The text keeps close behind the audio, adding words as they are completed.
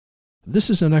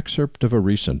This is an excerpt of a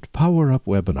recent PowerUp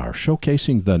webinar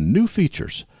showcasing the new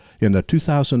features in the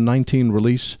 2019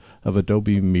 release of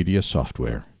Adobe Media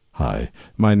software. Hi,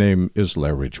 my name is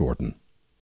Larry Jordan.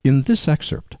 In this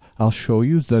excerpt, I'll show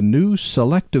you the new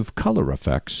selective color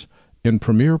effects in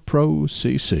Premiere Pro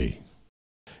CC.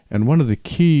 And one of the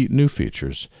key new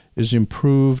features is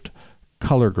improved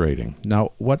color grading.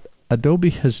 Now, what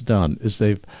Adobe has done is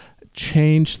they've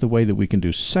changed the way that we can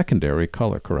do secondary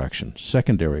color correction.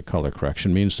 Secondary color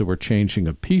correction means that we're changing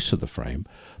a piece of the frame,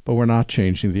 but we're not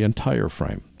changing the entire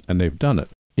frame. And they've done it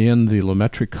in the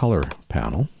Lumetri color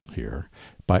panel here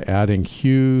by adding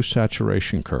hue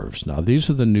saturation curves. Now, these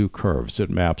are the new curves. It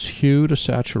maps hue to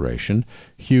saturation,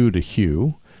 hue to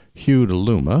hue, hue to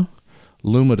luma,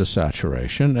 luma to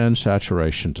saturation, and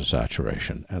saturation to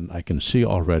saturation. And I can see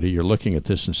already you're looking at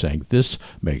this and saying, this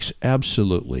makes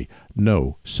absolutely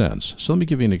no sense. So let me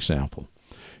give you an example.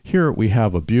 Here we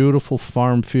have a beautiful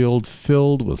farm field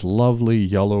filled with lovely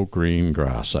yellow-green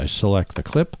grass. I select the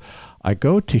clip, I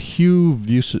go to hue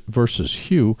versus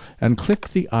hue and click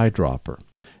the eyedropper.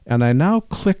 And I now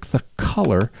click the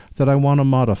color that I want to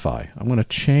modify. I'm going to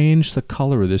change the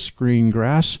color of this green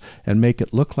grass and make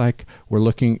it look like we're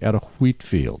looking at a wheat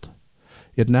field.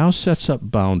 It now sets up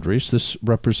boundaries. This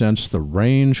represents the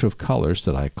range of colors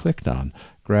that I clicked on.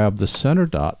 Grab the center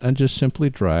dot and just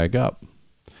simply drag up.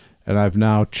 And I've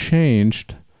now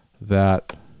changed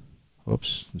that,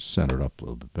 whoops, centered up a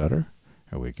little bit better.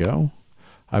 There we go.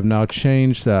 I've now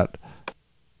changed that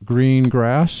green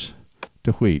grass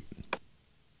to wheat.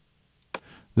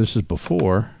 This is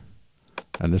before,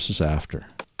 and this is after.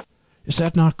 Is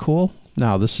that not cool?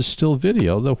 Now, this is still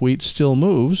video. The wheat still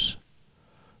moves,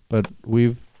 but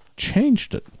we've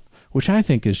changed it, which I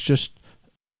think is just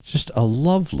a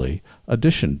lovely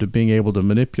addition to being able to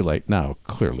manipulate. Now,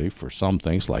 clearly, for some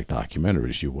things like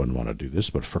documentaries, you wouldn't want to do this,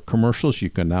 but for commercials, you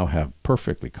can now have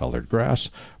perfectly colored grass,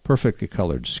 perfectly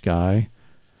colored sky,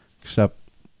 except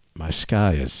my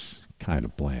sky is kind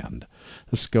of bland.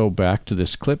 Let's go back to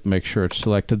this clip, make sure it's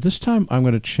selected. This time I'm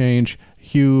going to change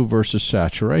hue versus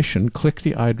saturation. Click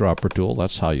the eyedropper tool.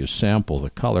 That's how you sample the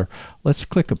color. Let's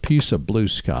click a piece of blue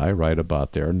sky right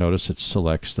about there. Notice it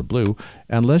selects the blue.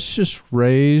 And let's just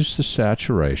raise the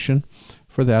saturation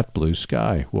for that blue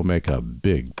sky. We'll make a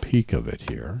big peak of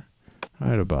it here,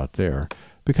 right about there,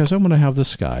 because I'm going to have the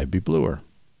sky be bluer.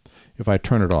 If I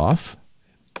turn it off,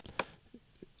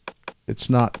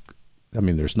 it's not, I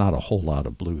mean, there's not a whole lot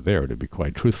of blue there, to be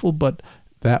quite truthful, but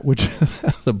that which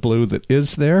the blue that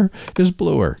is there is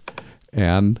bluer.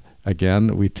 And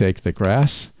again, we take the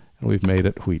grass and we've made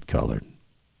it wheat colored.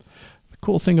 The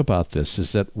cool thing about this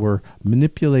is that we're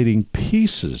manipulating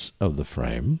pieces of the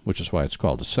frame, which is why it's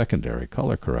called a secondary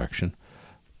color correction,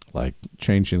 like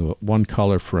changing one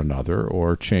color for another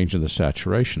or changing the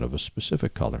saturation of a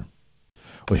specific color.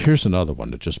 Well, here's another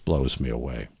one that just blows me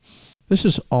away. This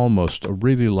is almost a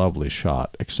really lovely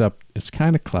shot, except it's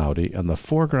kind of cloudy and the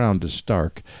foreground is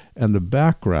dark and the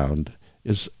background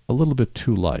is a little bit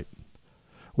too light.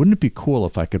 Wouldn't it be cool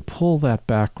if I could pull that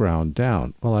background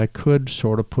down? Well, I could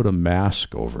sort of put a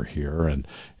mask over here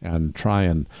and try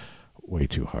and, way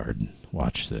too hard.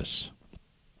 Watch this.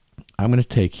 I'm going to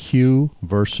take hue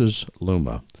versus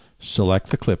luma. Select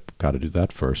the clip, got to do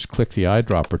that first. Click the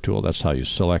eyedropper tool, that's how you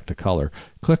select a color.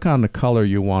 Click on the color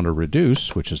you want to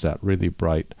reduce, which is that really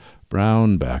bright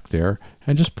brown back there,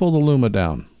 and just pull the luma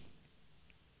down.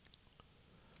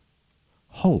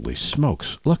 Holy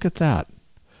smokes, look at that.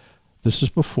 This is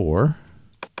before,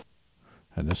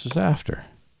 and this is after.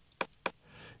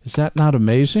 Is that not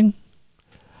amazing?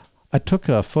 I took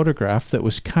a photograph that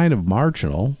was kind of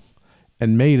marginal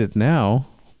and made it now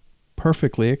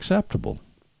perfectly acceptable.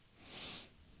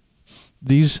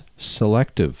 These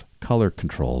selective color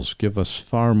controls give us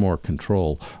far more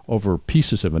control over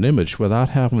pieces of an image without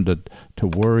having to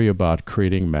worry about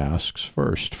creating masks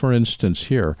first. For instance,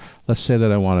 here, let's say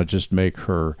that I want to just make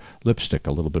her lipstick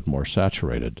a little bit more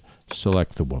saturated.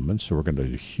 Select the woman, so we're going to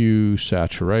do hue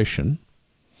saturation.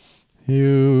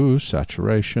 Hue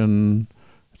saturation.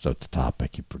 It's at the top, I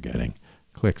keep forgetting.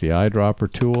 Click the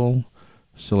eyedropper tool,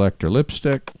 select her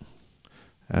lipstick,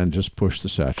 and just push the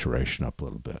saturation up a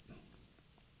little bit.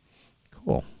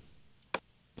 Cool.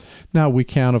 Now we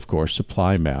can, of course,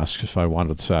 apply masks. If I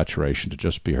wanted the saturation to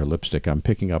just be her lipstick, I'm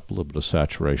picking up a little bit of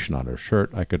saturation on her shirt.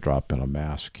 I could drop in a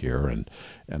mask here and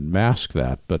mask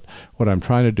that. But what I'm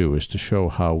trying to do is to show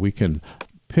how we can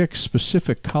pick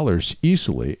specific colors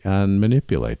easily and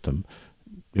manipulate them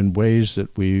in ways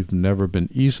that we've never been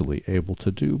easily able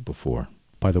to do before.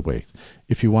 By the way,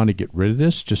 if you want to get rid of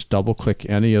this, just double-click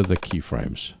any of the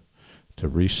keyframes. To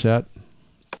reset,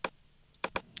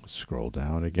 scroll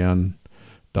down again.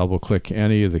 Double-click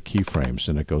any of the keyframes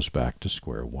and it goes back to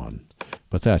square one.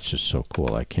 But that's just so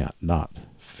cool, I can't not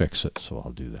fix it, so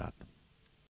I'll do that.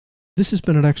 This has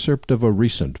been an excerpt of a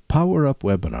recent PowerUp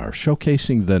webinar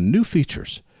showcasing the new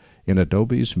features in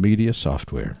Adobe's media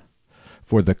software.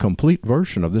 For the complete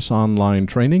version of this online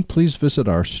training, please visit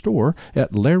our store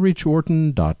at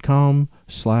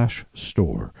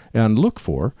larryjordan.com/store and look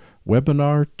for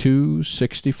Webinar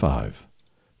 265.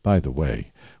 By the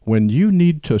way, when you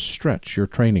need to stretch your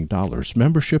training dollars,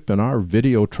 membership in our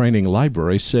video training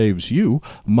library saves you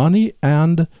money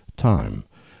and time.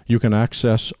 You can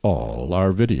access all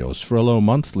our videos for a low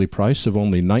monthly price of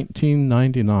only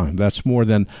 $19.99. That's more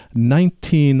than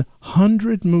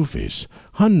 1,900 movies,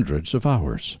 hundreds of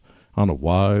hours, on a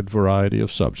wide variety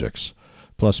of subjects.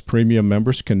 Plus, premium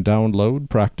members can download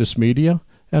practice media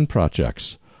and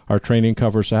projects. Our training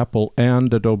covers Apple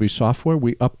and Adobe software.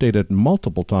 We update it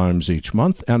multiple times each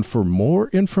month. And for more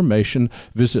information,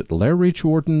 visit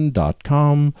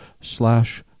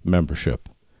larryjordan.com/membership.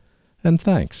 And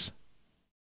thanks